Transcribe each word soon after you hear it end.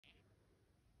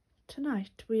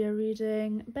Tonight we are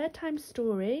reading Bedtime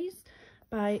Stories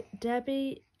by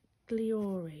Debi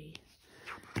Gliori.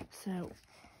 So,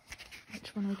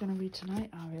 which one are we going to read tonight,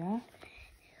 Ariyah?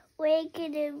 We're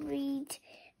going to read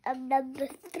number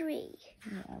 3.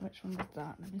 Yeah, which one was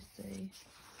that? Let me see.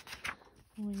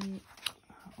 We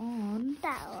are on...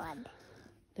 That one.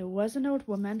 There was an old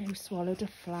woman who swallowed a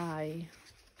fly.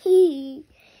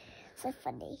 So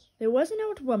funny. There was an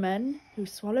old woman who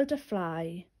swallowed a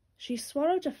fly. She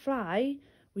swallowed a fly,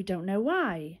 we don't know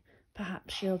why.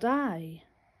 Perhaps she'll die.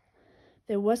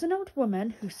 There was an old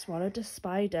woman who swallowed a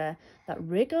spider that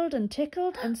wriggled and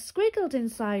tickled and squiggled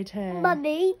inside her.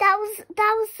 Mummy, that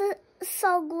was the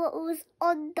song what was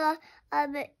on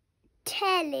the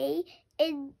telly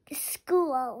in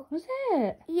school. Was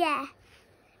it? Yeah.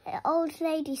 An old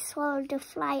lady swallowed a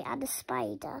fly and a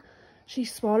spider. She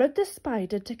swallowed the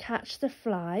spider to catch the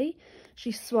fly.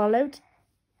 She swallowed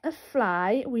a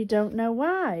fly, we don't know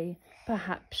why.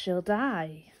 Perhaps she'll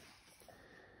die.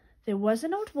 There was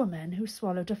an old woman who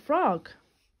swallowed a frog,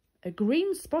 a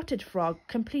green spotted frog,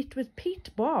 complete with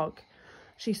peat bog.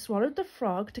 She swallowed the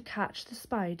frog to catch the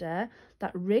spider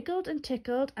that wriggled and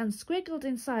tickled and squiggled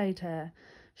inside her.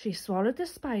 She swallowed the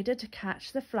spider to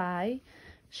catch the fly.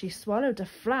 She swallowed a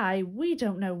fly, we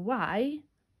don't know why.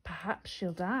 Perhaps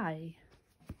she'll die.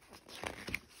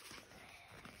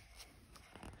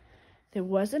 There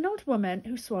was an old woman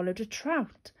who swallowed a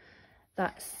trout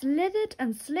that slithered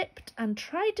and slipped and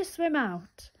tried to swim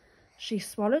out. She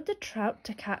swallowed the trout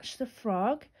to catch the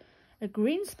frog, a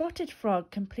green spotted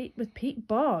frog complete with peat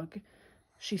bog.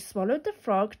 She swallowed the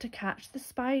frog to catch the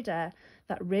spider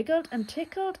that wriggled and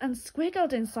tickled and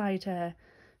squiggled inside her.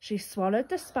 She swallowed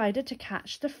the spider to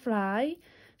catch the fly.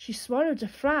 She swallowed a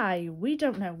fly, we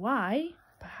don't know why.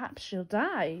 Perhaps she'll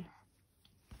die.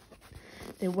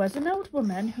 There was an old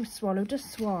woman who swallowed a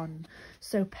swan,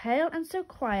 so pale and so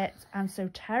quiet and so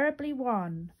terribly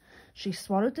wan. She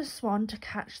swallowed the swan to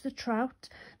catch the trout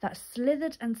that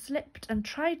slithered and slipped and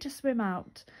tried to swim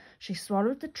out. She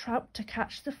swallowed the trout to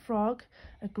catch the frog,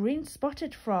 a green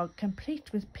spotted frog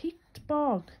complete with peat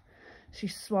bog. She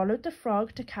swallowed the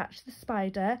frog to catch the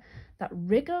spider that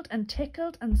wriggled and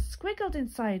tickled and squiggled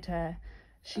inside her.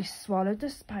 She swallowed the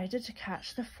spider to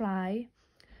catch the fly.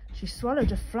 She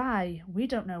swallowed a fly, we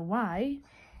don't know why.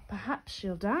 Perhaps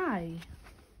she'll die.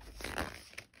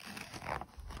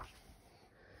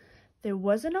 There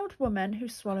was an old woman who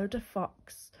swallowed a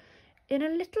fox in a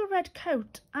little red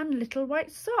coat and little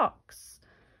white socks.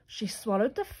 She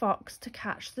swallowed the fox to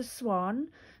catch the swan,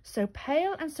 so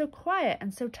pale and so quiet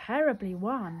and so terribly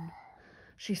wan.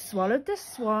 She swallowed the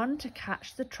swan to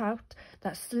catch the trout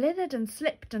that slithered and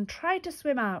slipped and tried to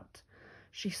swim out.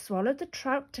 She swallowed the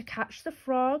trout to catch the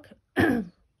frog, a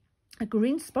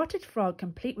green spotted frog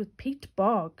complete with peat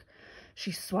bog.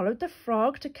 She swallowed the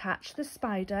frog to catch the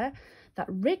spider that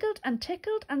wriggled and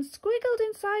tickled and squiggled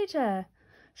inside her.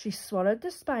 She swallowed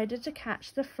the spider to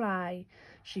catch the fly.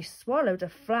 She swallowed a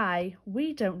fly,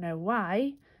 we don't know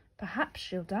why. Perhaps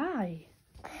she'll die.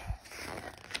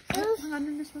 Oh, hang on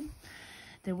in this one.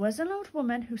 There was an old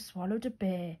woman who swallowed a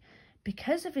bear.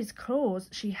 Because of his claws,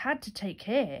 she had to take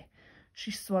care. She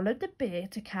swallowed the bear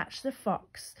to catch the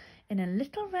fox in a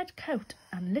little red coat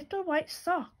and little white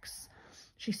socks.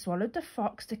 She swallowed the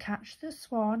fox to catch the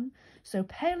swan, so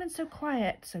pale and so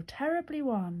quiet, so terribly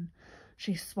wan.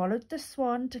 She swallowed the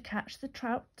swan to catch the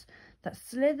trout that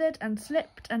slithered and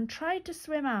slipped and tried to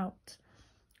swim out.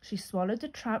 She swallowed the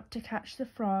trout to catch the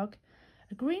frog,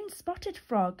 a green spotted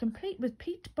frog complete with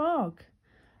peat bog.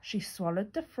 She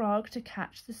swallowed the frog to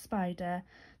catch the spider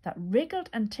that wriggled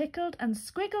and tickled and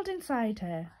squiggled inside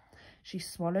her. She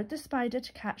swallowed the spider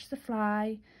to catch the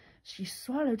fly. She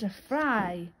swallowed a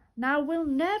fly. Now we'll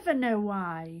never know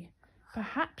why.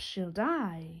 Perhaps she'll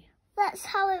die. That's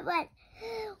how it went.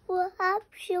 Perhaps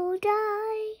she'll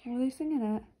die. Were they singing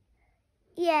it?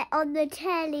 Yeah, on the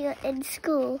telly in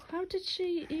school. How did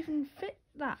she even fit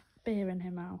that bear in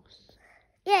her mouth?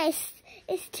 Yeah,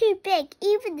 it's too big.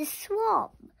 Even the swan.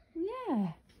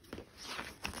 Yeah.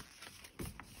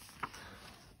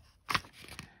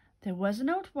 There was an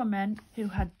old woman who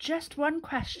had just one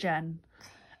question.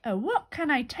 Oh, what can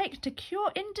I take to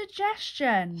cure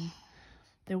indigestion?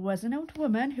 There was an old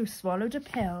woman who swallowed a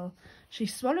pill. She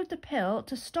swallowed the pill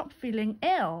to stop feeling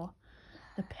ill.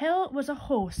 The pill was a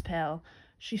horse pill.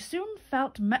 She soon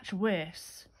felt much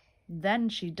worse. Then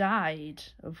she died,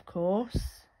 of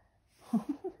course.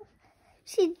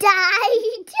 She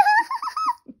died.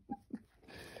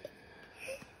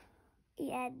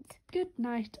 The end. Good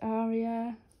night,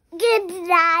 Ariyah. Good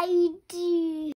night.